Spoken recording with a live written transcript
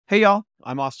Hey y'all,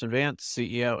 I'm Austin Vance,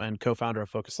 CEO and co-founder of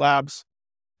Focus Labs.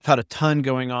 I've had a ton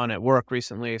going on at work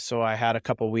recently, so I had a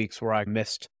couple weeks where I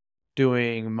missed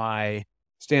doing my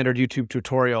standard YouTube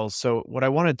tutorials. So what I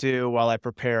want to do while I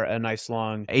prepare a nice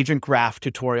long agent graph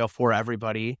tutorial for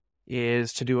everybody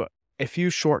is to do a few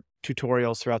short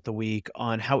tutorials throughout the week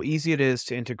on how easy it is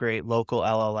to integrate local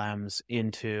LLMs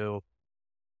into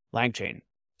LangChain.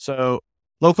 So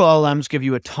local LLMs give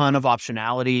you a ton of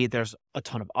optionality. There's a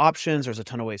ton of options. There's a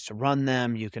ton of ways to run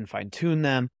them. You can fine tune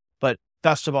them. But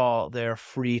best of all, they're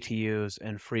free to use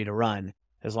and free to run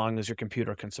as long as your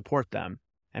computer can support them.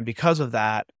 And because of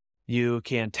that, you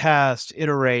can test,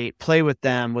 iterate, play with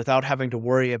them without having to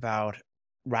worry about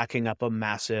racking up a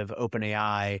massive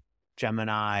OpenAI,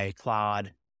 Gemini,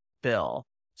 Claude bill.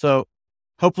 So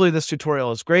hopefully this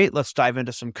tutorial is great. Let's dive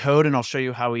into some code and I'll show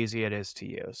you how easy it is to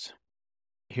use.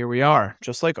 Here we are.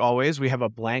 Just like always, we have a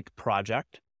blank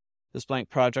project. This blank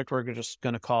project we're just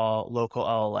going to call local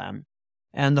LLM.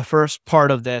 And the first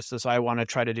part of this is I want to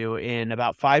try to do in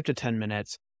about 5 to 10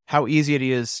 minutes, how easy it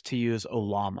is to use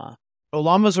Ollama.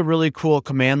 Ollama is a really cool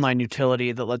command line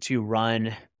utility that lets you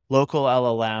run local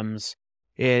LLMs.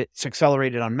 It's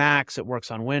accelerated on Macs. It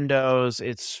works on Windows.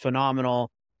 It's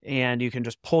phenomenal. And you can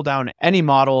just pull down any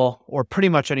model or pretty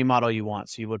much any model you want.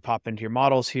 So you would pop into your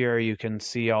models here. You can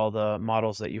see all the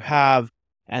models that you have,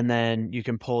 and then you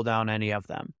can pull down any of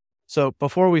them. So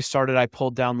before we started, I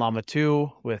pulled down Llama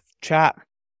 2 with chat.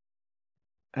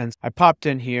 And I popped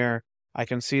in here. I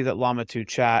can see that Llama 2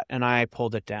 chat, and I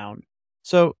pulled it down.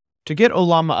 So to get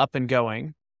Ollama up and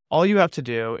going, all you have to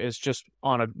do is just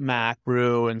on a Mac,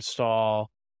 brew, install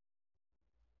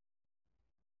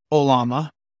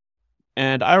Ollama.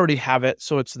 And I already have it,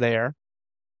 so it's there.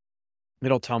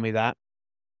 It'll tell me that.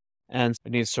 And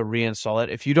it needs to reinstall it.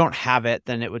 If you don't have it,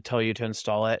 then it would tell you to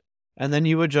install it. And then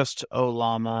you would just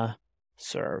Ollama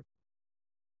serve.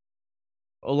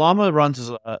 Ollama runs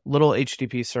as a little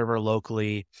HTTP server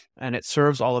locally, and it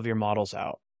serves all of your models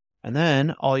out. And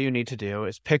then all you need to do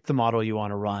is pick the model you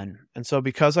want to run. And so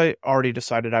because I already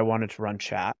decided I wanted to run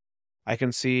chat, I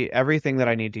can see everything that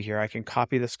I need to here. I can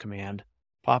copy this command,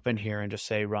 pop in here and just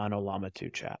say run Ollama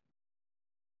 2 chat.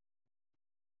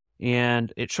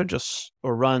 And it should just,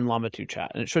 or run Llama 2 chat,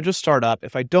 and it should just start up.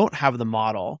 If I don't have the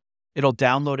model, it'll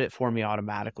download it for me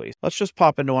automatically. Let's just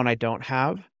pop into one I don't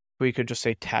have. We could just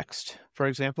say text, for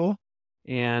example.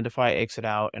 And if I exit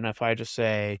out and if I just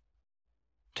say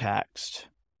text,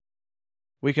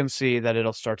 we can see that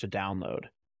it'll start to download.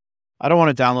 I don't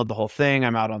want to download the whole thing.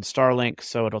 I'm out on Starlink,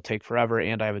 so it'll take forever,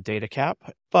 and I have a data cap.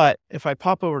 But if I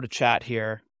pop over to chat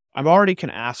here, I already can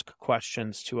ask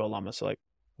questions to Ollama. So like,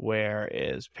 where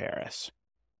is Paris?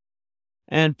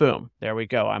 And boom, there we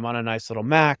go. I'm on a nice little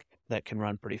Mac that can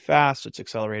run pretty fast. It's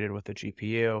accelerated with the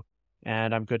GPU,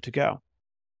 and I'm good to go.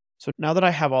 So now that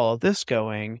I have all of this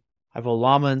going, I have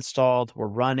Ollama installed. We're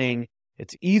running.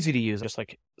 It's easy to use, just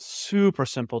like super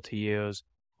simple to use.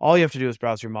 All you have to do is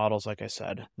browse your models, like I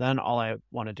said. Then all I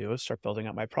want to do is start building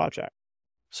up my project.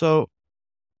 So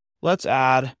let's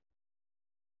add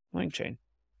LangChain.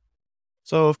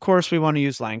 So of course we want to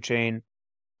use LangChain.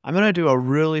 I'm going to do a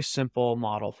really simple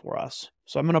model for us.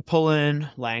 So I'm going to pull in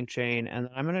LangChain, and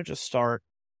I'm going to just start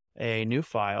a new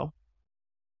file.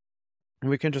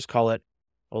 And we can just call it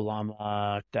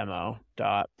Ollama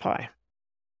demo.py.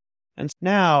 And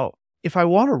now if I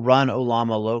want to run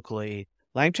Ollama locally,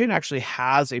 LangChain actually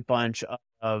has a bunch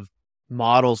of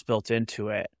models built into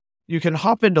it. You can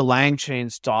hop into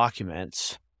LangChain's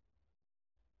documents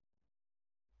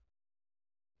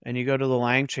and you go to the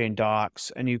LangChain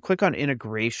docs and you click on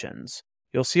integrations.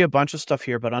 You'll see a bunch of stuff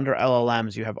here, but under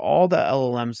LLMs, you have all the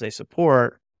LLMs they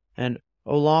support, and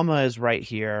Ollama is right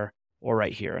here or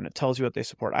right here, and it tells you what they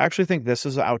support. I actually think this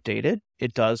is outdated.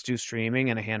 It does do streaming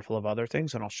and a handful of other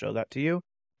things, and I'll show that to you.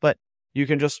 But you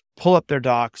can just pull up their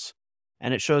docs,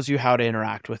 and it shows you how to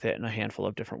interact with it in a handful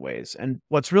of different ways. And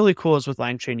what's really cool is with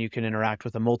LangChain, you can interact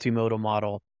with a multimodal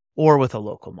model or with a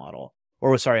local model,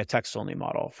 or a text-only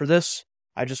model. For this,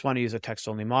 I just want to use a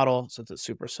text-only model since it's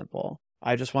super simple.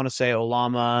 I just want to say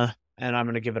Ollama, and I'm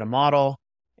going to give it a model,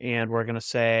 and we're going to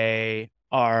say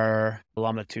our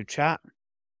Ollama 2 chat.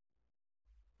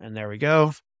 And there we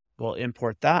go. We'll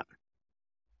import that.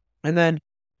 And then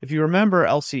if you remember,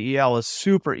 LCEL is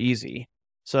super easy.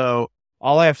 So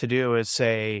all I have to do is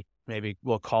say, maybe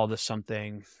we'll call this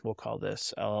something. We'll call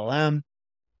this LLM.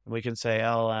 We can say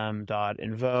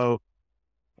LLM.invoke,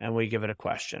 and we give it a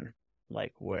question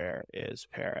like, where is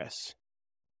Paris?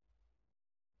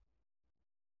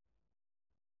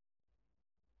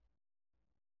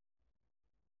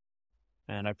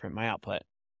 And I print my output.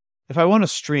 If I want to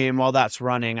stream while that's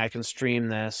running, I can stream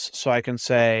this. So I can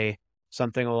say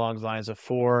something along the lines of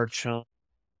for chunk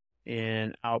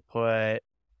in output,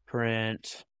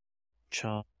 print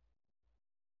chunk,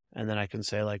 and then I can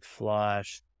say like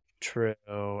flush,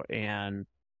 true, and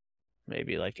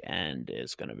maybe like end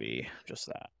is going to be just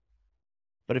that.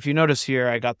 But if you notice here,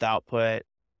 I got the output.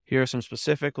 Here are some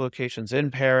specific locations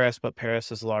in Paris, but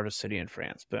Paris is the largest city in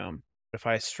France. Boom. If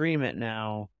I stream it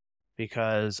now,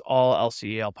 because all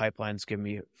LCEL pipelines give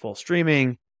me full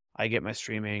streaming, I get my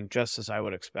streaming just as I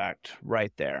would expect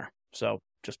right there. So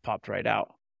just popped right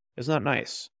out. Isn't that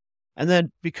nice? And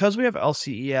then because we have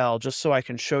LCEL, just so I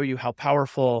can show you how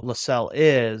powerful LCEL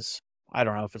is, I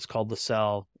don't know if it's called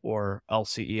LCEL or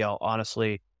LCEL.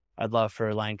 Honestly, I'd love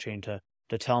for LangChain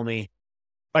to tell me.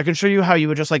 I can show you how you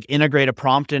would just like integrate a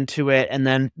prompt into it, and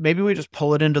then maybe we just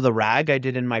pull it into the RAG I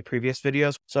did in my previous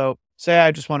videos. So say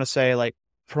I just want to say like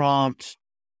prompt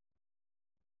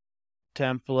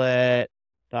template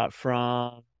dot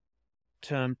from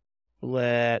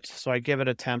template. So I give it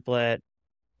a template.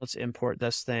 Let's import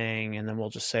this thing, and then we'll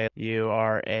just say you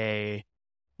are a,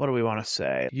 what do we want to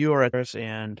say? You are a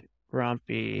and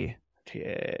grumpy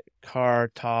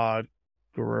cartographer.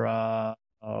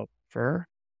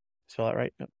 Spell that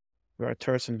right? Nope. You're a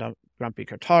terse and grumpy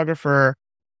cartographer.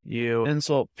 You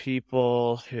insult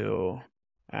people who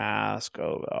ask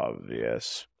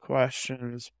obvious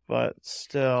questions, but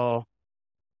still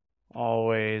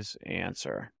always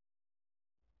answer.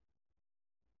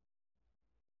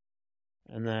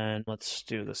 And then let's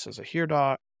do this as a here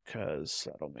doc, because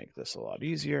that'll make this a lot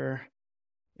easier.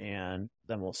 And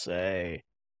then we'll say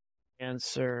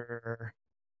answer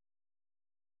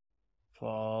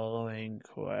following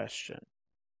question.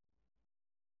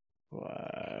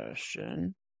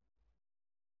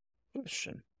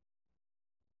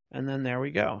 And then there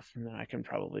we go. And then I can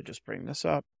probably just bring this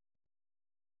up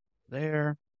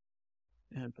there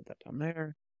and put that down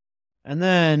there. And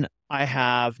then I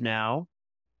have now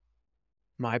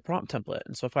my prompt template.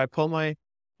 And so if I pull my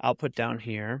output down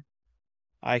here,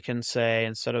 I can say,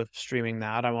 instead of streaming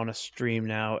that, I want to stream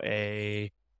now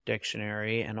a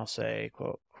dictionary, and I'll say,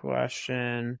 quote,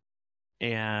 question,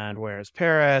 and where's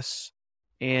Paris?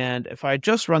 And if I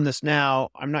just run this now,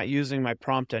 I'm not using my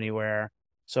prompt anywhere.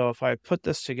 So if I put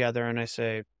this together and I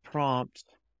say prompt,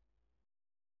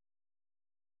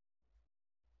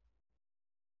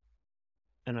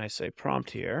 and I say prompt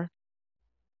here,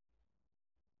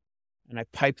 and I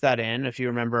pipe that in, if you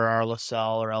remember our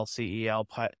LCEL or LCEL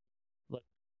pipe, look,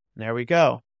 there we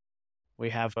go.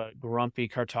 We have a grumpy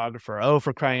cartographer. Oh,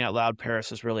 for crying out loud,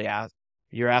 Paris is really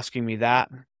you're asking me that?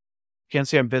 You can't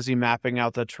see I'm busy mapping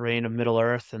out the terrain of Middle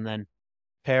Earth, and then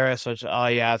Paris, which, oh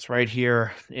yeah, it's right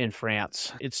here in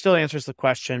France. It still answers the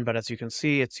question, but as you can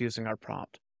see, it's using our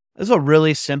prompt. This is a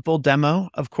really simple demo.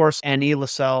 Of course, any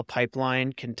LCEL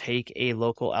pipeline can take a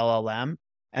local LLM.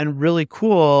 And really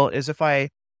cool is if I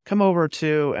come over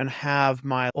to and have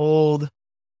my old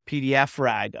PDF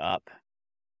RAG up.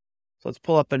 So let's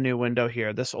pull up a new window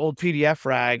here. This old PDF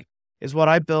RAG is what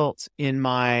I built in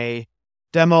my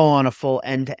demo on a full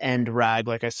end-to-end RAG.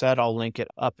 Like I said, I'll link it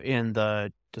up in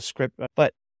the description.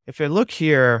 But if you look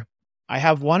here, I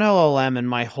have one LLM in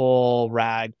my whole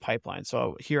RAG pipeline.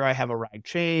 So here I have a RAG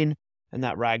chain, and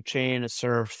that RAG chain is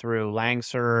served through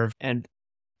LangServe. And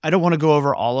I don't want to go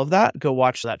over all of that. Go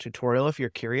watch that tutorial if you're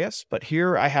curious. But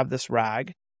here I have this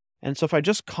RAG. And so if I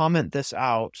just comment this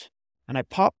out, and I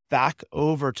pop back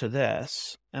over to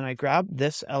this, and I grab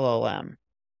this LLM.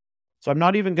 So I'm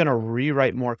not even going to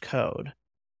rewrite more code.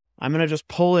 I'm going to just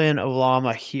pull in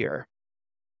Ollama here.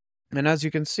 And as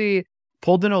you can see,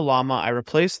 pulled in Ollama, I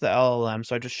replaced the LLM,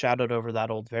 so I just shadowed over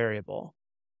that old variable.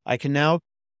 I can now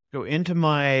go into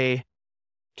my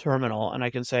terminal, and I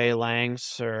can say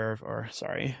LangServe, or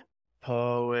sorry,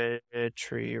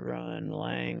 poetry run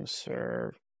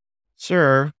LangServe,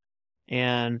 serve,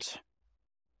 and,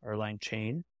 or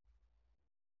LangChain,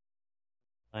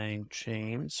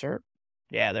 serve.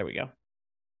 Yeah, there we go.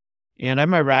 And I have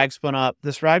my RAG spun up.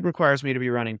 This RAG requires me to be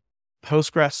running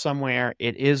Postgres somewhere.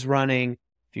 It is running.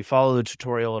 If you follow the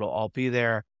tutorial, it'll all be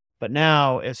there. But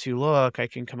now, as you look, I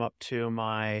can come up to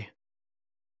my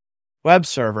web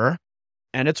server,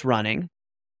 and it's running.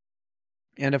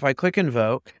 And if I click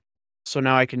invoke, so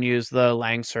now I can use the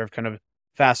LangServe kind of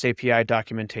fast API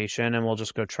documentation, and we'll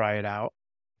just go try it out.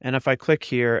 And if I click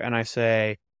here and I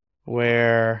say,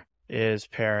 where is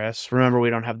Paris? Remember, we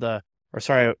don't have the, or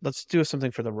sorry, let's do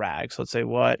something for the RAG. So let's say,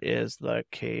 what is the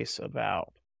case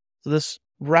about? So this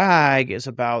RAG is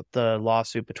about the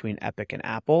lawsuit between Epic and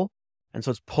Apple. And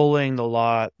so it's pulling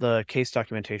the case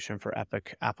documentation for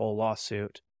Epic Apple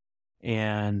lawsuit.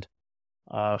 And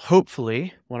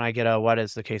hopefully when I get a what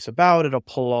is the case about, it'll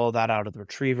pull all that out of the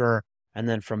retriever. And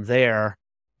then from there,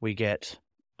 we get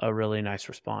a really nice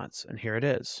response. And here it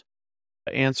is.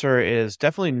 The answer is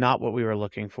definitely not what we were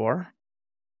looking for.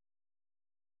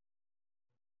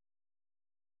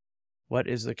 What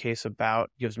is the case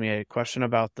about? Gives me a question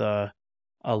about a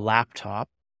laptop.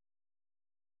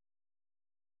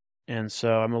 And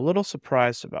so I'm a little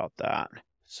surprised about that.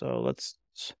 So let's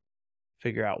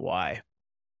figure out why.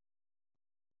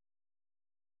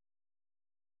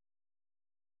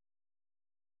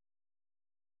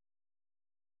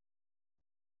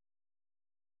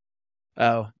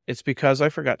 Oh, it's because I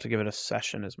forgot to give it a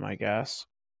session is my guess.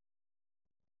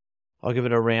 I'll give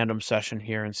it a random session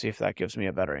here and see if that gives me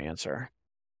a better answer.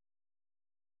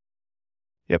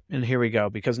 Yep, and here we go.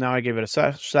 Because now I gave it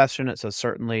a session, it says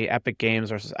certainly Epic Games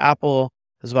versus Apple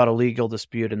is about a legal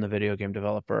dispute in the video game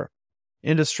developer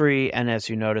industry. And as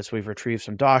you notice, we've retrieved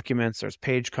some documents. There's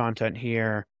page content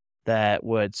here that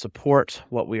would support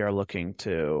what we are looking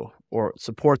to, or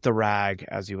support the RAG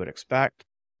as you would expect.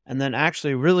 And then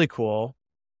actually really cool,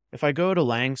 if I go to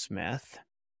Langsmith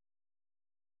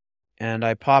and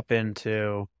I pop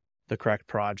into the correct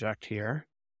project here,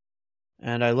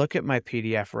 and I look at my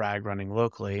PDF RAG running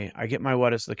locally, I get my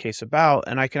what is the case about,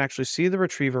 and I can actually see the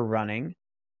retriever running,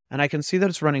 and I can see that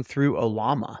it's running through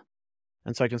Ollama.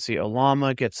 And so I can see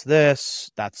Ollama gets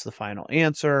this, that's the final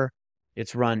answer.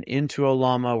 It's run into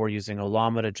Ollama. We're using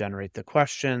Ollama to generate the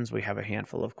questions. We have a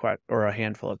handful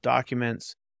of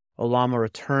documents. Ollama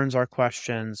returns our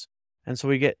questions. And so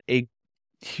we get a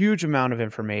huge amount of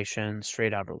information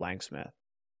straight out of Langsmith.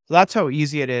 So that's how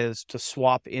easy it is to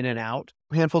swap in and out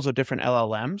handfuls of different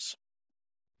LLMs.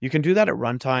 You can do that at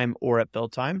runtime or at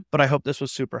build time, but I hope this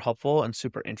was super helpful and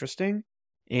super interesting.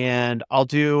 And I'll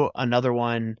do another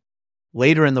one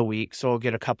later in the week. So we'll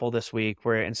get a couple this week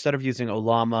where instead of using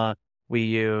Ollama, we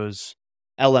use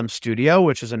LM Studio,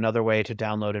 which is another way to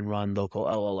download and run local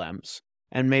LLMs.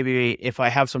 And maybe if I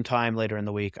have some time later in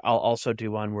the week, I'll also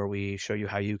do one where we show you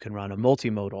how you can run a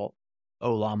multimodal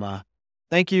Ollama.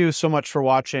 Thank you so much for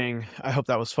watching. I hope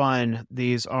that was fun.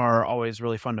 These are always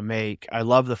really fun to make. I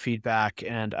love the feedback.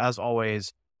 And as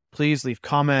always, please leave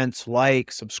comments,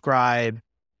 like, subscribe.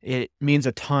 It means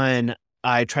a ton.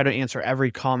 I try to answer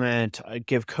every comment. I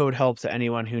give code help to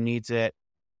anyone who needs it.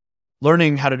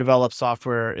 Learning how to develop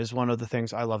software is one of the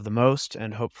things I love the most,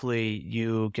 and hopefully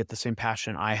you get the same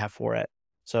passion I have for it.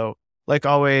 So, like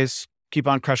always, keep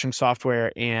on crushing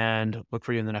software and look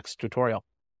for you in the next tutorial.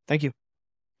 Thank you.